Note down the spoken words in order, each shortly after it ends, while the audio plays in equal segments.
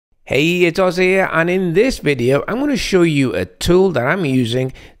Hey, it's Oz here, and in this video I'm going to show you a tool that I'm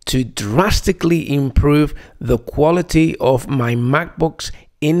using to drastically improve the quality of my MacBook's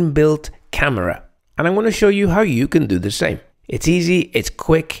inbuilt camera. And I'm going to show you how you can do the same. It's easy, it's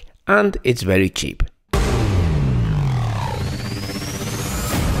quick, and it's very cheap.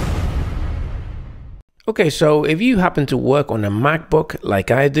 Okay, so if you happen to work on a MacBook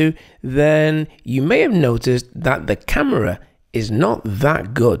like I do, then you may have noticed that the camera is not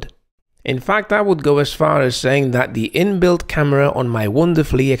that good. In fact, I would go as far as saying that the inbuilt camera on my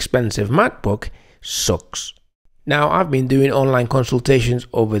wonderfully expensive MacBook sucks. Now, I've been doing online consultations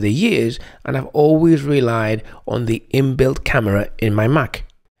over the years and I've always relied on the inbuilt camera in my Mac.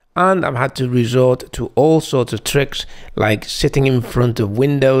 And I've had to resort to all sorts of tricks like sitting in front of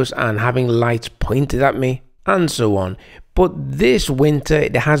windows and having lights pointed at me and so on. But this winter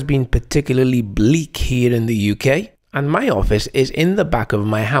it has been particularly bleak here in the UK. And my office is in the back of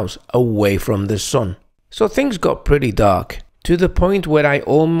my house, away from the sun. So things got pretty dark, to the point where I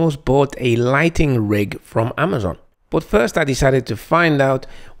almost bought a lighting rig from Amazon. But first I decided to find out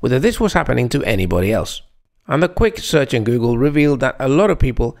whether this was happening to anybody else. And a quick search in Google revealed that a lot of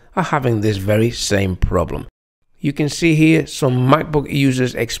people are having this very same problem. You can see here some MacBook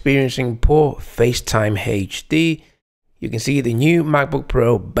users experiencing poor Facetime HD. You can see the new MacBook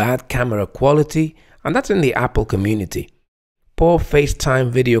Pro bad camera quality, and that's in the Apple community. Poor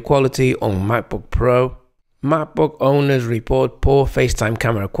FaceTime video quality on MacBook Pro. MacBook owners report poor FaceTime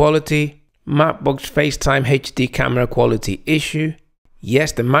camera quality. MacBook's FaceTime HD camera quality issue.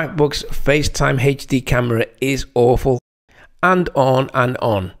 Yes, the MacBook's FaceTime HD camera is awful. And on and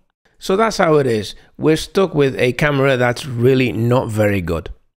on. So that's how it is. We're stuck with a camera that's really not very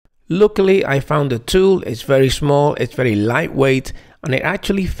good. Luckily, I found a tool. It's very small, it's very lightweight, and it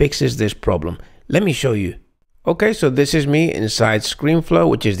actually fixes this problem. Let me show you. Okay, so this is me inside ScreenFlow,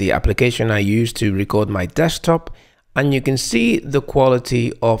 which is the application I use to record my desktop. And you can see the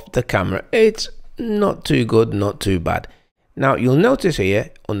quality of the camera. It's not too good, not too bad. Now you'll notice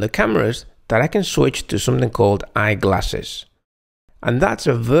here on the cameras that I can switch to something called eyeglasses. And that's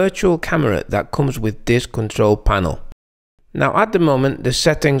a virtual camera that comes with this control panel. Now at the moment the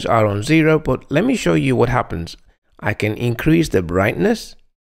settings are on 0, but let me show you what happens. I can increase the brightness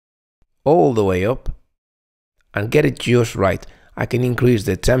all the way up and get it just right. I can increase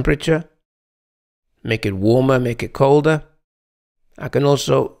the temperature, make it warmer, make it colder. I can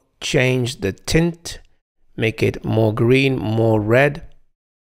also change the tint, make it more green, more red.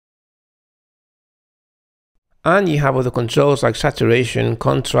 And you have other controls like saturation,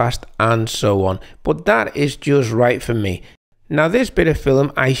 contrast, and so on. But that is just right for me. Now this bit of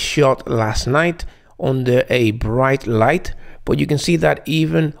film I shot last night under a bright light. But you can see that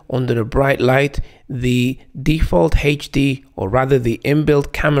even under the bright light, the default HD, or rather the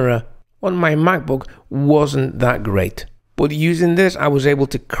inbuilt camera on my MacBook wasn't that great. But using this, I was able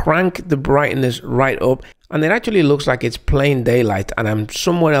to crank the brightness right up, and it actually looks like it's plain daylight and I'm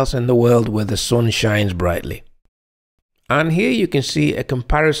somewhere else in the world where the sun shines brightly. And here you can see a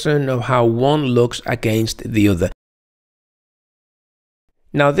comparison of how one looks against the other.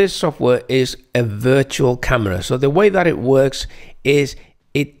 Now this software is a virtual camera. So the way that it works is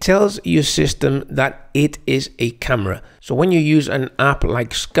it tells your system that it is a camera. So when you use an app like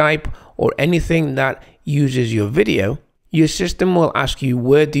Skype or anything that uses your video, your system will ask you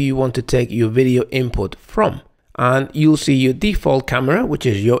where do you want to take your video input from. And you'll see your default camera, which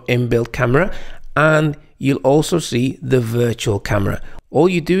is your inbuilt camera, and you'll also see the virtual camera. All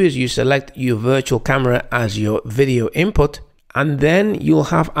you do is you select your virtual camera as your video input, and then you'll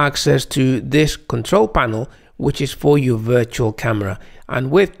have access to this control panel, which is for your virtual camera.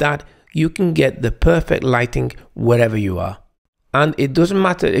 And with that, you can get the perfect lighting wherever you are. And it doesn't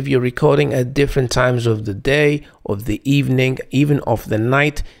matter if you're recording at different times of the day, of the evening, even of the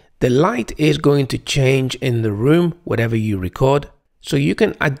night. The light is going to change in the room, whatever you record. So you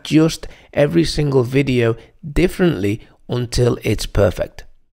can adjust every single video differently until it's perfect.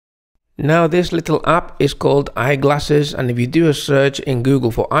 Now this little app is called Eyeglasses, and if you do a search in Google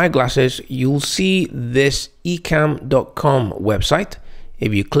for eyeglasses, you'll see this eCam.com website.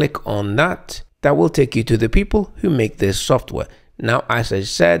 If you click on that, that will take you to the people who make this software. Now as I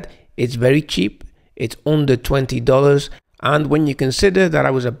said, it's very cheap, it's under $20, and when you consider that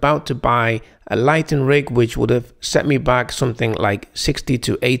I was about to buy a lighting rig which would have set me back something like $60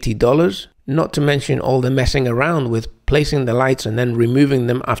 to $80, not to mention all the messing around with placing the lights and then removing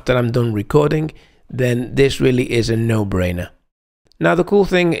them after I'm done recording, then this really is a no-brainer. Now the cool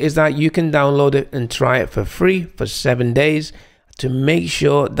thing is that you can download it and try it for free for 7 days to make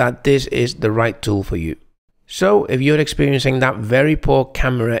sure that this is the right tool for you. So if you're experiencing that very poor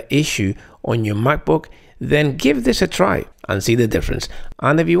camera issue on your MacBook, then give this a try and see the difference.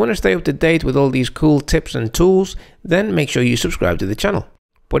 And if you want to stay up to date with all these cool tips and tools, then make sure you subscribe to the channel.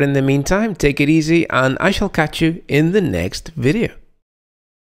 But in the meantime, take it easy and I shall catch you in the next video.